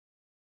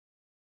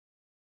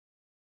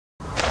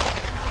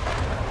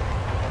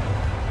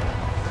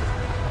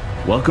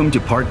Welcome to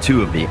part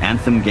 2 of the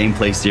Anthem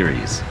gameplay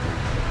series.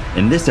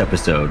 In this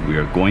episode, we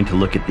are going to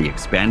look at the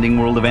expanding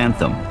world of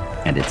Anthem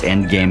and its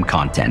endgame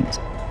content.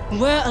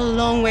 We're a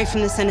long way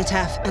from the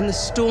cenotaph, and the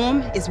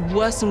storm is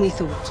worse than we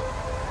thought.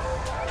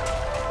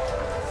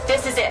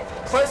 This is it.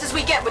 Close as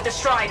we get with the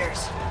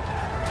Striders.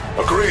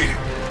 Agreed.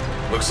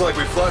 Looks like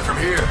we fly from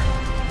here.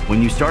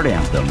 When you start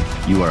Anthem,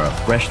 you are a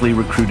freshly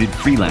recruited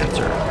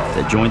freelancer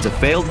that joins a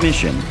failed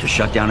mission to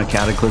shut down a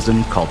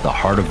cataclysm called the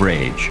Heart of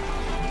Rage.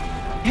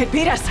 It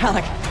beat us,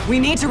 Alec. We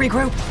need to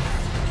regroup.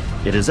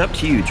 It is up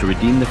to you to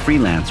redeem the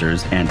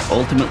freelancers and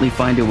ultimately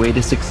find a way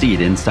to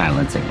succeed in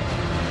silencing it.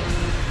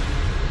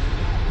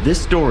 This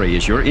story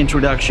is your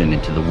introduction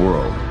into the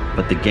world,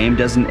 but the game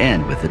doesn't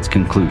end with its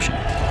conclusion.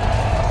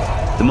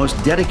 The most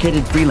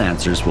dedicated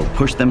freelancers will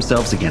push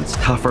themselves against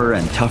tougher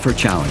and tougher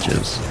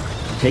challenges,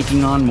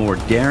 taking on more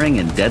daring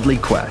and deadly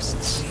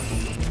quests.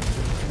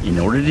 In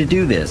order to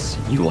do this,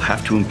 you will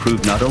have to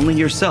improve not only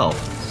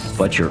yourself,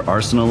 but your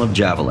arsenal of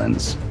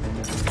javelins.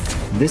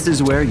 This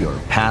is where your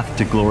path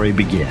to glory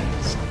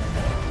begins.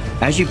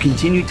 As you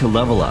continue to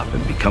level up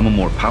and become a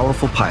more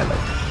powerful pilot,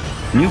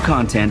 new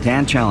content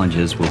and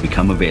challenges will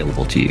become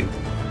available to you.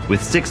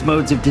 With 6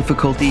 modes of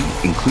difficulty,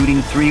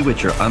 including 3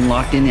 which are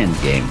unlocked in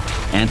Endgame,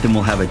 Anthem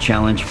will have a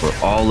challenge for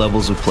all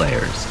levels of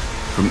players,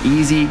 from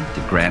easy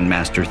to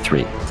Grandmaster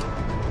 3.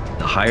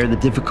 The higher the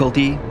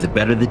difficulty, the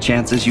better the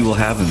chances you will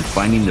have in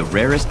finding the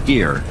rarest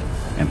gear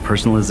and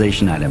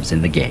personalization items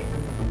in the game.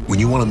 When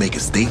you want to make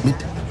a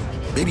statement,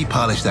 maybe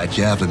polish that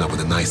javelin up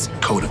with a nice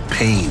coat of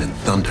pain and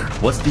thunder.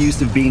 What's the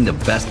use of being the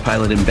best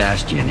pilot in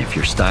Bastion if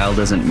your style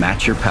doesn't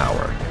match your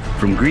power?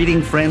 From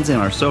greeting friends in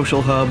our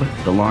social hub,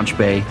 the launch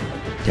bay,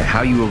 to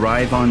how you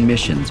arrive on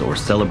missions or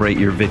celebrate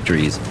your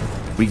victories,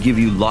 we give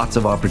you lots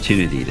of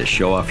opportunity to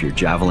show off your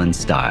javelin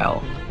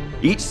style.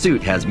 Each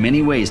suit has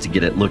many ways to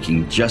get it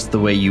looking just the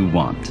way you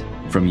want,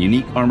 from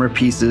unique armor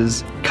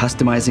pieces,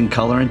 customizing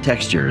color and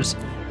textures,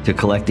 to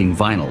collecting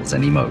vinyls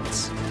and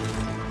emotes.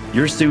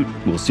 Your suit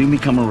will soon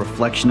become a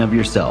reflection of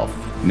yourself,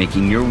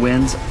 making your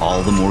wins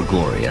all the more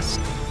glorious.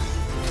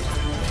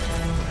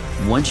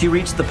 Once you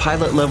reach the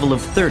pilot level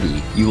of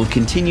 30, you will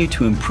continue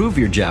to improve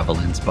your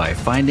javelins by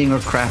finding or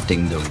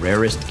crafting the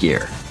rarest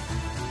gear.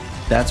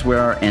 That's where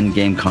our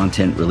endgame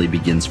content really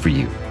begins for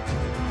you.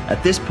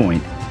 At this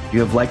point,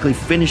 you have likely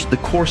finished the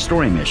core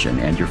story mission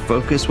and your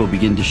focus will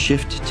begin to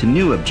shift to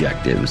new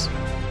objectives.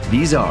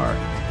 These are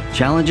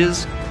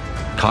challenges,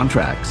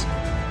 contracts,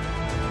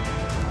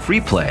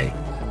 free play,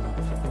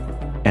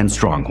 and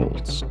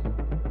strongholds.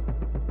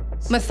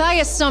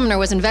 Matthias Sumner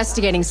was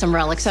investigating some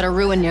relics at a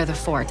ruin near the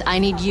fort. I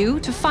need you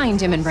to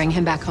find him and bring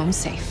him back home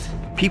safe.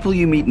 People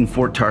you meet in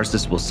Fort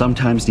Tarsis will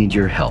sometimes need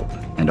your help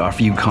and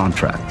offer you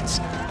contracts.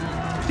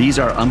 These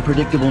are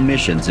unpredictable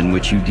missions in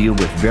which you deal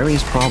with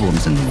various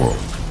problems in the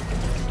world.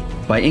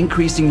 By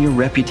increasing your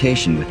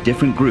reputation with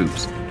different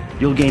groups,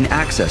 you'll gain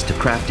access to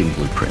crafting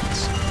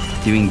blueprints.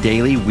 Doing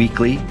daily,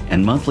 weekly,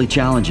 and monthly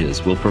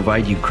challenges will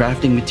provide you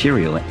crafting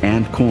material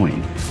and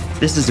coin.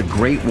 This is a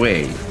great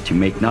way to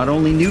make not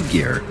only new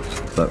gear,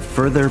 but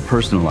further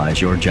personalize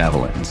your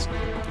javelins.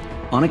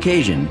 On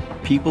occasion,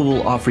 people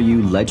will offer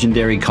you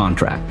legendary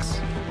contracts.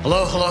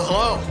 Hello, hello,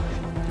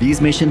 hello.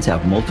 These missions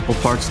have multiple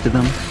parts to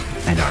them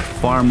and are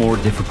far more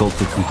difficult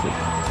to complete.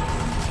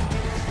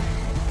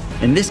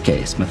 In this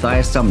case,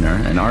 Matthias Sumner,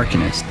 an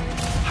Arcanist,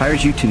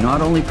 hires you to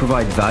not only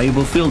provide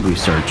valuable field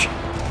research,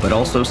 but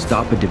also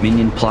stop a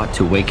Dominion plot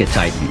to wake a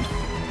Titan.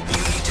 You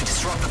need to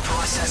disrupt the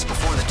process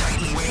before the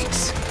Titan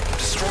wakes.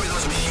 Destroy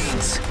those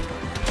machines.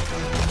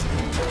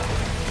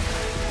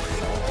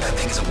 That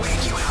thing is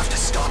awake. You have to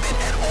stop it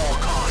at all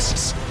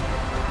costs.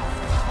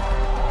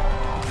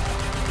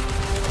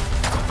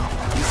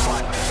 You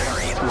fought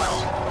very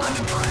well. I'm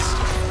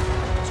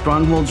impressed.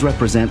 Strongholds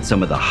represent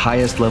some of the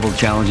highest level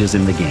challenges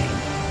in the game,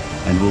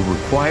 and will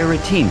require a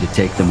team to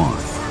take them on.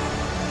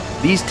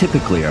 These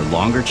typically are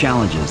longer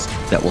challenges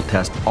that will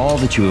test all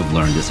that you have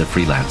learned as a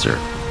freelancer.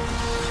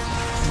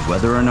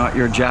 Whether or not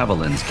your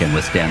javelins can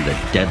withstand the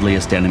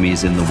deadliest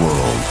enemies in the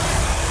world.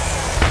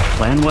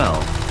 Plan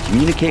well,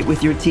 communicate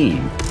with your team,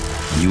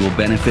 and you will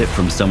benefit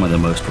from some of the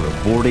most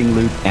rewarding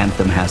loot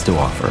Anthem has to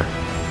offer.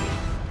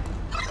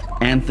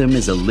 Anthem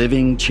is a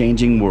living,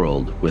 changing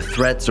world with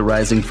threats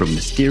arising from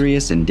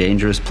mysterious and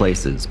dangerous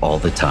places all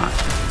the time.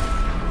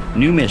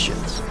 New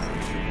missions,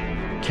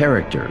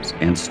 characters,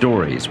 and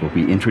stories will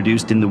be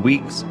introduced in the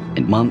weeks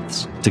and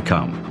months to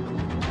come.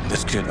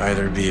 This could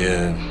either be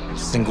a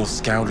single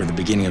scout or the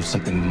beginning of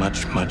something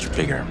much, much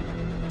bigger.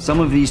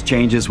 Some of these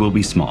changes will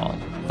be small.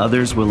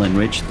 Others will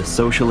enrich the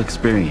social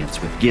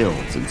experience with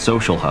guilds and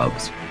social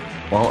hubs,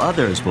 while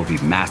others will be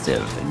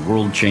massive and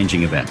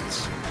world-changing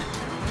events.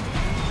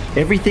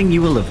 Everything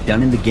you will have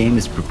done in the game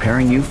is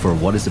preparing you for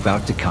what is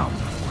about to come.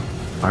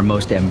 Our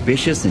most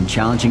ambitious and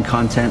challenging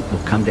content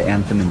will come to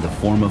Anthem in the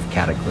form of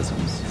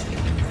cataclysms.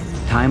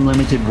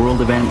 Time-limited world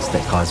events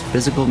that cause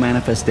physical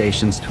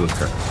manifestations to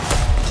occur.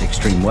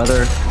 Extreme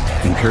weather,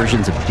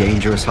 incursions of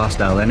dangerous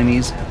hostile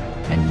enemies,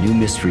 and new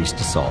mysteries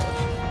to solve.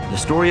 The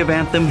story of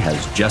Anthem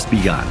has just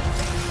begun.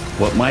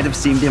 What might have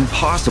seemed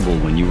impossible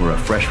when you were a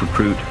fresh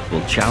recruit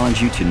will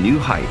challenge you to new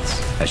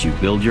heights as you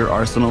build your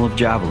arsenal of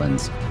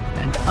javelins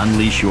and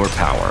unleash your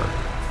power.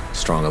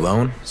 Strong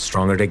alone,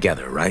 stronger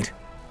together, right?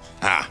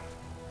 Ah,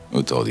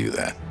 who told you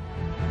that?